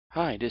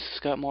Hi, this is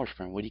Scott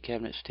Marshburn with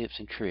eCabinets Tips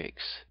and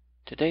Tricks.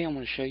 Today I'm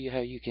going to show you how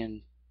you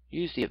can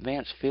use the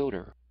advanced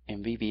filter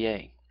in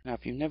VBA. Now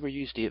if you've never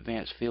used the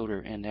advanced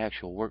filter in the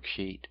actual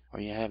worksheet, or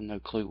you have no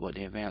clue what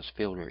the advanced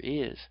filter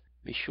is,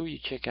 be sure you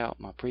check out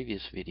my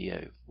previous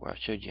video where I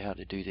showed you how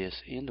to do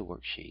this in the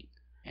worksheet.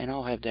 And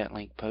I'll have that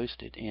link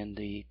posted in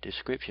the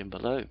description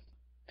below,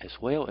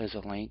 as well as a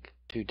link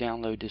to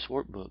download this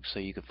workbook so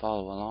you can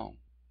follow along.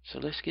 So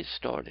let's get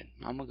started.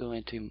 I'm going to go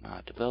into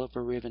my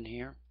developer ribbon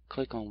here,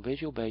 click on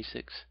Visual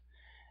Basics,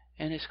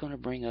 and it's going to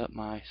bring up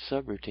my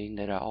subroutine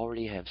that I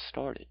already have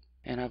started,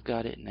 and I've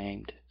got it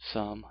named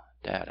Sum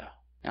Data.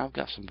 Now I've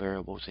got some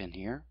variables in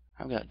here.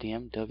 I've got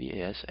dim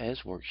ws as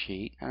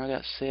worksheet, and I've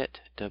got set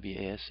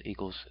ws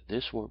equals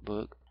this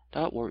workbook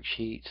dot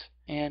worksheets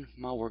and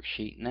my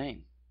worksheet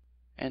name,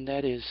 and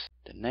that is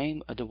the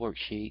name of the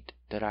worksheet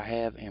that I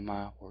have in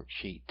my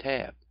worksheet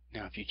tab.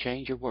 Now if you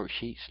change your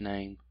worksheet's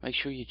name, make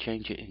sure you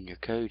change it in your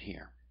code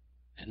here.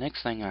 The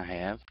next thing I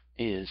have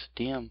is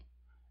dim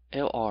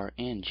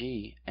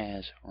lrng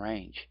as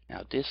range.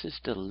 Now this is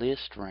the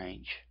list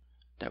range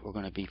that we're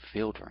going to be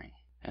filtering,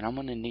 and I'm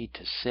going to need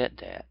to set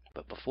that.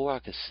 But before I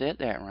can set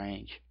that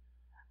range,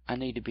 I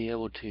need to be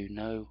able to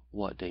know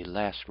what the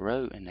last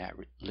row in that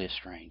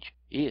list range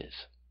is.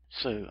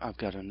 So I've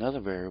got another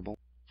variable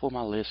for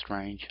my list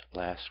range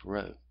last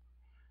row,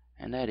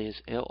 and that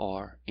is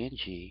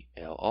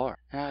lrnglr,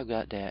 and I've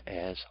got that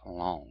as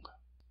long.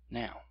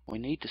 Now we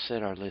need to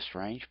set our list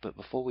range, but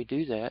before we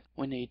do that,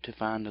 we need to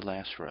find the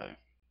last row.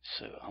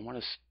 So I'm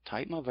going to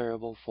type my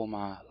variable for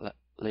my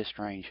list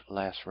range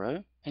last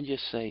row and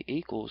just say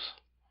equals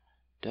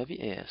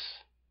ws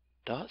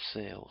dot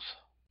cells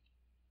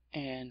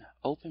and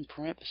open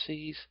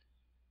parentheses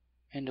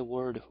and the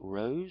word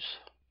rows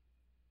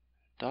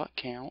dot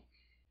count,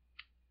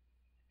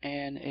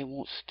 and it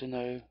wants to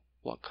know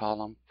what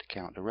column to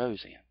count the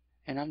rows in,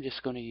 and I'm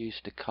just going to use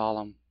the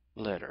column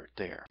letter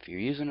there. If you're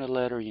using a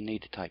letter, you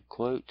need to type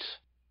quotes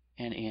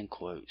and end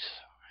quotes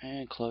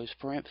and close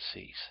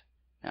parentheses.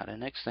 Now the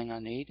next thing I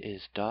need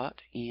is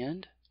dot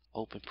end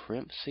open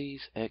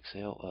parentheses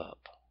XL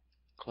up,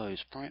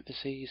 close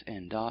parentheses,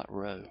 and dot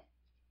row,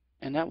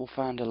 and that will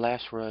find the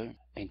last row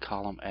in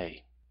column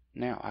A.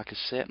 Now I can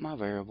set my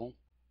variable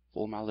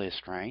for my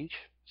list range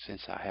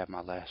since I have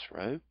my last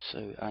row,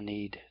 so I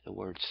need the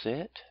word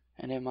set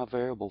and then my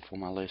variable for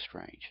my list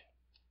range,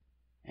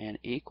 and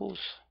equals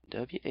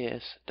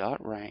ws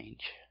dot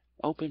range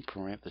open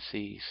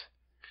parentheses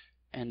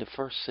and the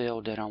first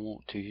cell that I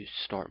want to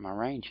start my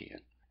range in.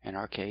 In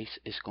our case,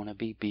 it's going to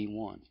be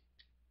B1.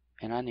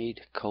 And I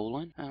need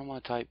colon, and I'm going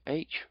to type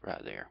H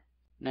right there.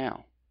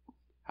 Now,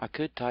 I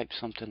could type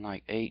something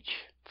like H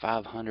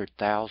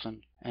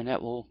 500,000, and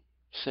that will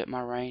set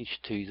my range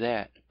to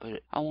that,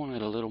 but I want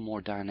it a little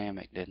more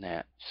dynamic than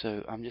that.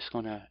 So I'm just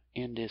going to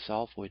end this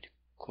off with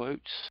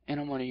quotes,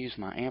 and I'm going to use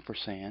my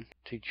ampersand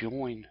to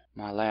join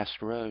my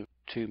last row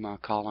to my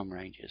column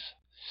ranges.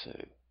 So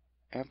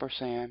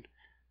ampersand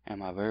and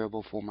my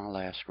variable for my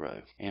last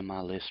row in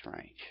my list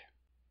range.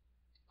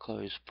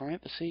 Close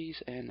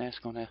parentheses, and that's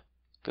going to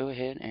go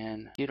ahead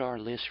and get our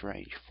list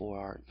range for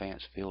our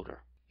advanced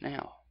filter.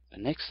 Now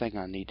the next thing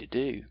I need to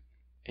do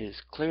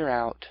is clear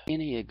out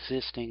any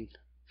existing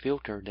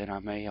filter that I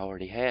may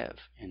already have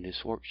in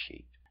this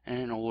worksheet, and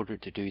in order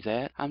to do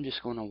that, I'm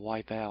just going to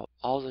wipe out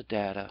all the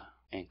data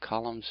in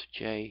columns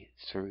J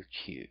through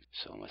Q.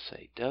 So I'm going to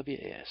say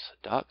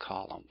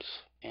ws.columns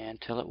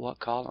and tell it what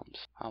columns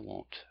I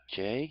want.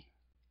 J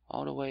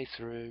all the way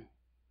through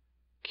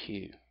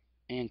Q.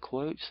 And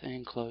quotes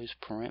and close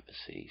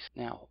parentheses.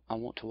 Now I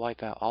want to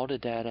wipe out all the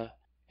data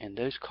in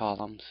those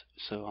columns,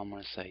 so I'm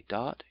going to say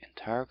dot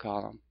entire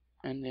column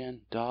and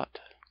then dot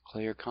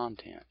clear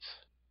contents.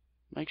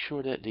 Make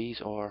sure that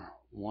these are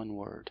one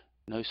word,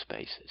 no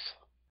spaces,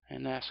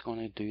 and that's going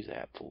to do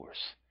that for us.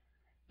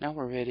 Now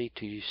we're ready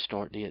to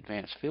start the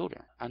advanced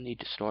filter. I need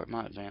to start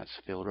my advanced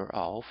filter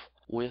off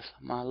with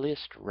my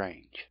list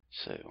range.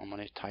 So I'm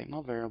going to type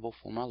my variable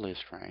for my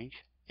list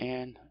range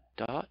and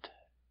dot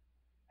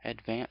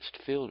advanced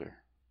filter.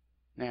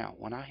 Now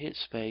when I hit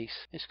space,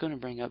 it's going to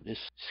bring up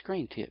this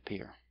screen tip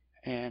here,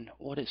 and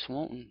what it's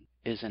wanting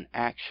is an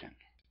action,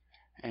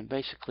 and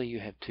basically you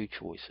have two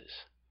choices: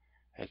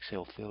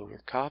 XL filter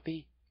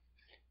copy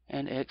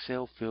and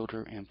XL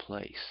filter in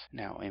place.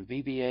 Now in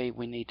VBA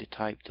we need to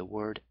type the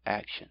word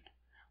action.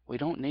 We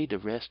don't need the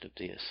rest of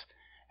this,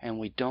 and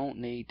we don't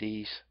need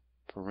these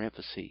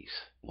parentheses.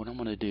 What I'm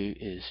going to do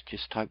is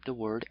just type the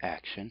word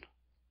action,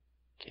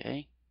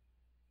 okay,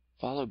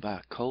 followed by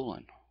a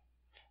colon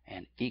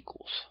and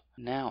equals.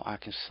 Now I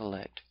can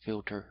select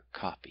filter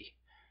copy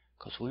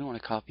because we want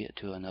to copy it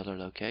to another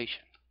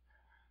location.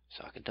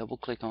 So I can double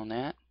click on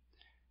that,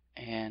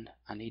 and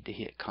I need to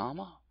hit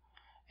comma,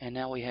 and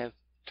now we have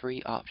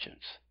three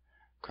options: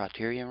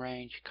 criteria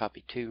range,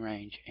 copy to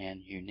range, and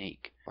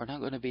unique. We're not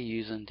going to be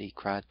using the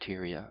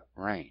criteria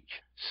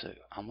range, so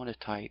I'm going to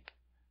type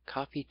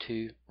copy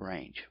to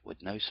range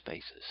with no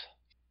spaces,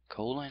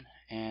 colon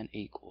and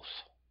equals.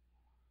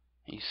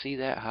 You see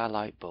that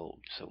highlight bold,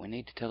 so we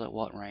need to tell it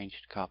what range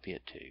to copy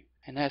it to.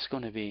 And that's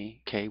going to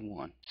be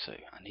K1. So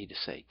I need to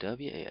say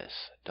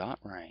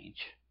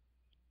ws.range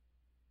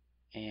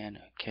and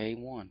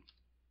K1.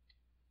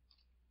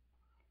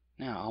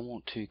 Now I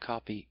want to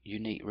copy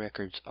unique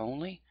records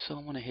only, so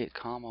I'm going to hit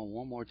comma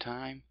one more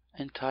time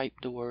and type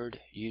the word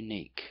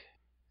unique,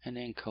 and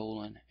then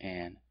colon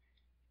and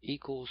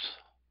equals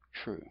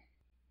true.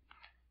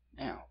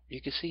 Now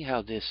you can see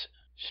how this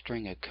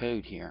string of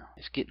code here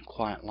is getting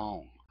quite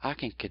long. I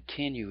can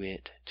continue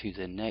it to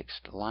the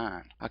next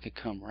line. I could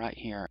come right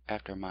here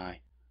after my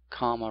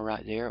comma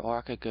right there, or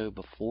I could go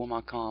before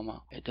my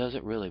comma. It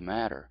doesn't really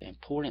matter. The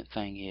important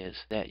thing is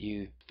that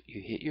you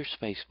hit your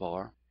space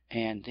bar,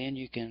 and then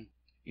you can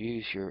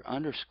use your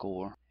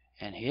underscore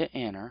and hit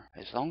enter.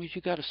 As long as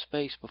you got a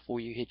space before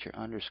you hit your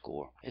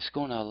underscore, it's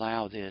going to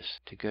allow this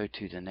to go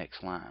to the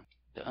next line.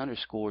 The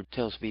underscore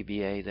tells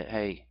VBA that,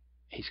 hey,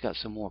 he's got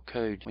some more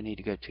code, we need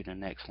to go to the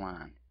next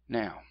line.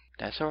 Now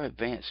that's our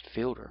advanced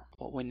filter.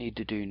 What we need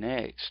to do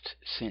next,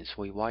 since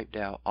we wiped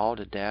out all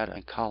the data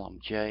in column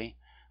J,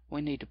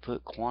 we need to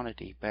put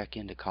quantity back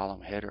into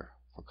column header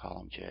for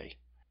column J.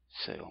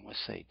 So I'm going to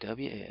say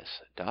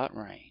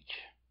ws.range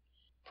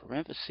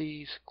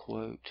parentheses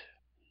quote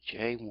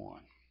J1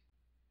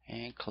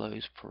 and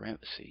close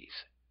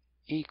parentheses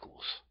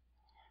equals,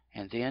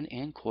 and then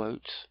in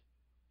quotes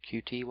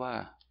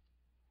QTY,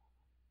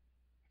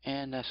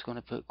 and that's going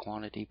to put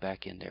quantity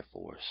back in there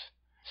for us.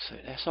 So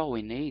that's all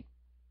we need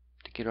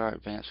to get our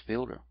advanced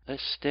filter.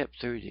 Let's step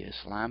through this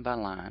line by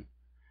line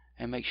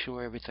and make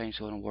sure everything's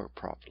going to work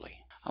properly.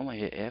 I'm going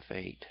to hit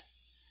F8,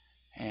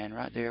 and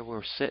right there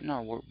we're setting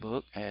our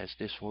workbook as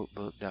this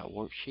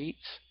workbook.worksheets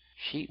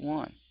sheet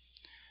 1.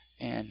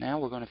 And now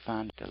we're going to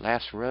find the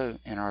last row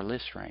in our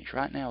list range.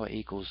 Right now it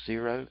equals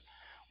 0.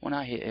 When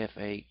I hit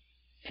F8,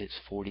 it's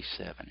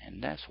 47,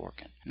 and that's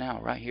working. Now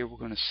right here we're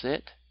going to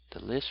set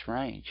the list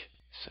range.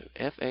 So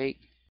F8.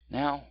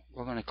 Now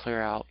we're going to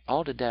clear out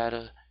all the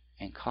data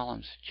in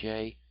columns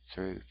J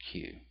through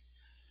Q.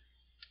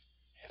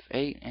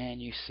 F8,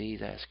 and you see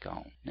that's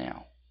gone.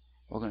 Now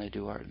we're going to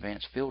do our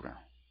advanced filter.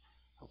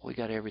 If we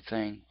got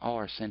everything, all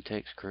our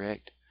syntax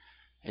correct,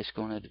 it's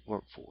going to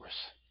work for us.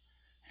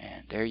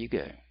 And there you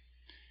go.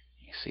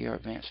 You see our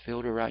advanced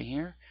filter right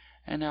here,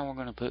 and now we're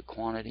going to put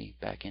quantity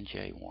back in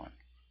J1,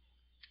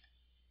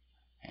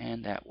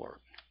 and that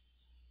worked.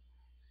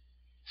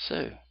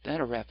 So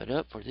that'll wrap it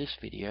up for this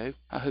video.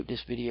 I hope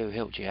this video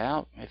helped you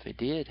out. If it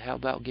did, how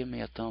about give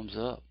me a thumbs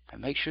up,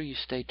 and make sure you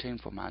stay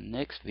tuned for my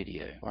next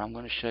video where I'm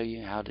going to show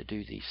you how to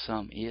do the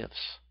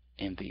sumifs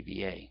in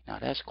VBA. Now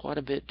that's quite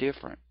a bit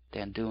different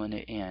than doing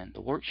it in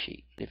the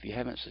worksheet. If you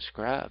haven't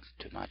subscribed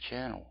to my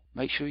channel,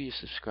 make sure you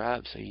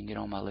subscribe so you can get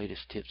all my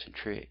latest tips and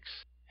tricks.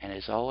 And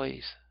as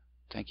always,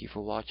 thank you for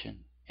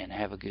watching, and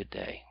have a good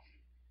day.